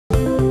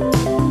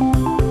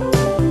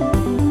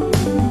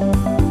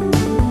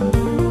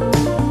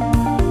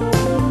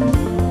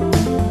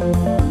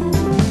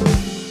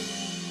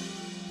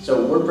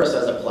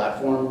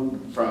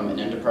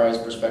enterprise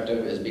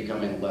perspective is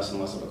becoming less and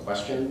less of a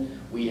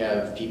question. We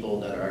have people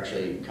that are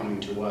actually coming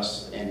to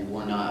us, and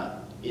we're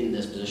not in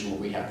this position where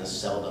we have to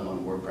sell them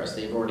on WordPress.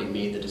 They've already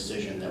made the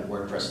decision that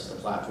WordPress is the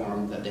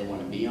platform that they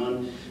want to be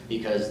on,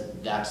 because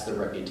that's the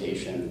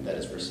reputation that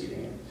is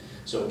preceding it.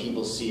 So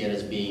people see it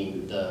as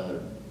being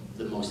the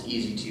most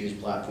easy to use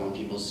platform.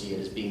 People see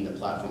it as being the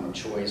platform of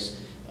choice,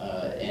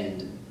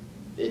 and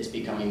it's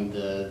becoming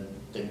the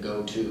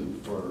go-to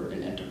for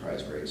an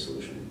enterprise-grade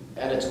solution.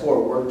 At its core,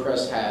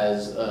 WordPress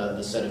has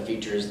the set of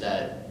features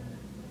that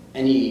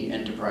any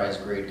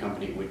enterprise-grade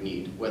company would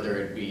need, whether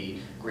it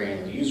be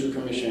granular user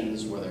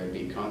permissions, whether it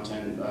be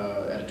content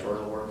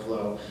editorial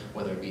workflow,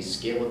 whether it be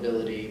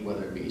scalability,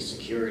 whether it be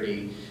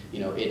security.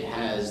 It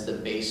has the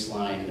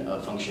baseline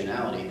of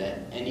functionality that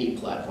any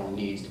platform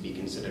needs to be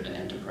considered an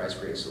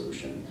enterprise-grade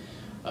solution.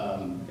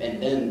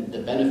 And then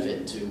the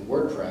benefit to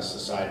WordPress,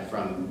 aside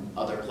from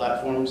other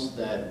platforms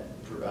that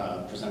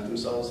present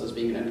themselves as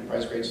being an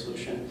enterprise-grade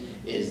solution,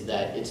 is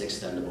that it's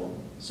extendable.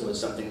 So it's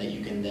something that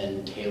you can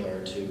then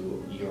tailor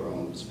to your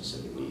own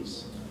specific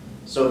needs.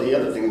 So the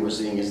other thing we're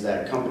seeing is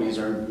that companies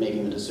are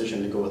making the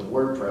decision to go with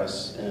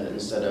WordPress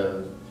instead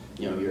of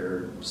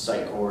your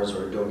Sitecores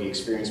or Adobe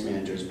Experience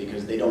Managers,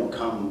 because they don't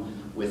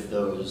come with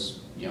those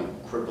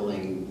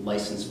crippling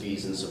license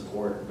fees and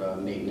support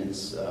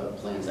maintenance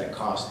plans that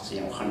cost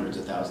hundreds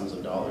of thousands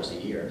of dollars a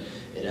year.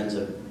 It ends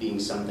up being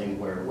something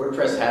where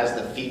WordPress has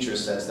the feature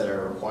sets that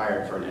are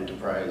required for an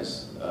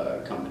enterprise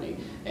company,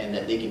 and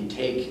that they can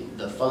take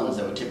the funds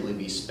that would typically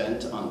be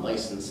spent on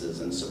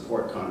licenses and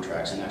support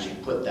contracts and actually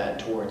put that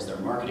towards their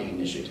marketing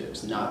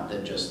initiatives, not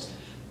that just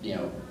the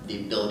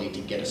ability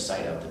to get a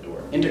site out the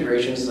door.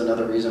 Integrations is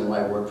another reason why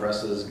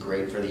WordPress is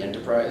great for the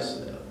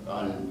enterprise.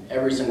 On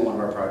every single one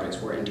of our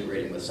projects, we're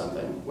integrating with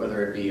something,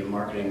 whether it be a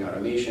marketing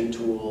automation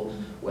tool,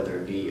 whether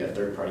it be a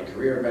third-party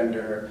career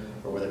vendor,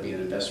 or whether it be an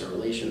investor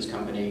relations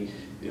company.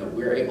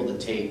 We're able to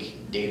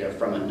take data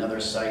from another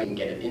site and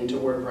get it into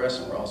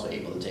WordPress, and we're also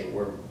able to take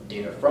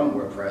data from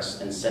WordPress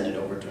and send it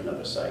over to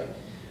another site.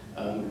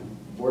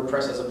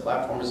 WordPress as a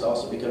platform has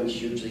also become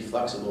hugely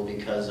flexible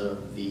because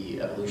of the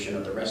evolution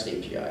of the REST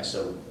API.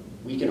 So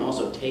we can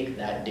also take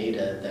that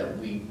data that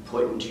we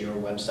put into your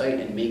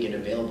website and make it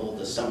available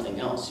to something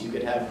else. You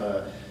could have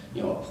a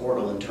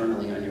portal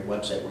internally on your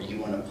website where you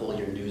want to pull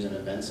your news and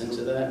events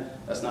into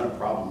that. That's not a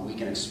problem. We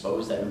can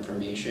expose that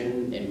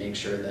information and make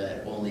sure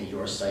that only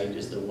your site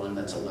is the one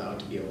that's allowed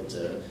to be able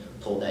to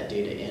pull that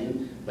data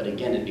in. But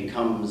again, it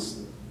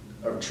becomes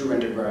a true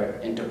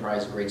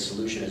enterprise-grade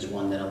solution is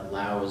one that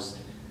allows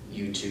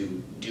you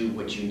to do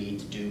what you need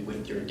to do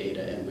with your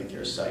data and with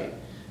your site.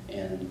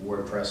 And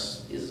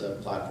WordPress is a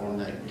platform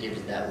that gives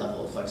that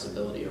level of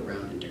flexibility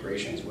around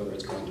integrations, whether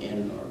it's going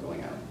in or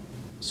going out.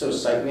 So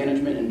site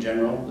management in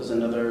general is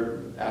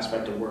another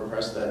aspect of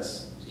WordPress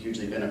that's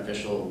hugely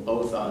beneficial,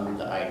 both on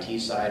the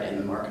IT side and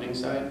the marketing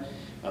side.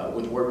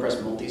 With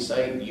WordPress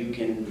multi-site, you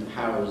can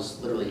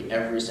house literally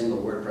every single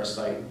WordPress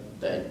site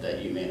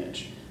that you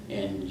manage.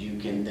 And you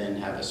can then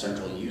have a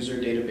central user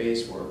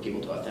database for people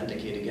to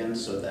authenticate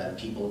against, so that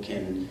people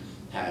can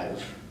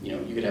have,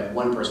 you could have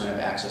one person have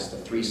access to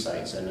 3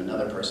 sites and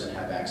another person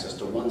have access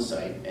to 1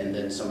 site, and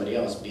then somebody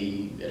else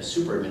be a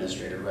super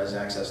administrator who has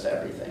access to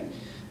everything.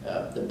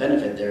 The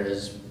benefit there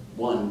is,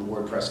 one,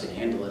 WordPress can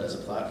handle it as a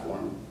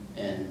platform,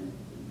 and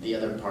the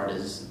other part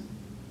is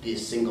the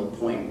single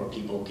point where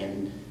people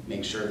can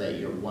make sure that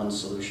your one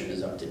solution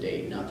is up to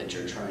date, not that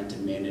you're trying to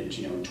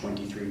manage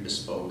 23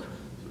 bespoke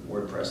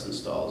WordPress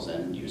installs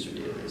and user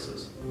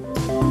databases.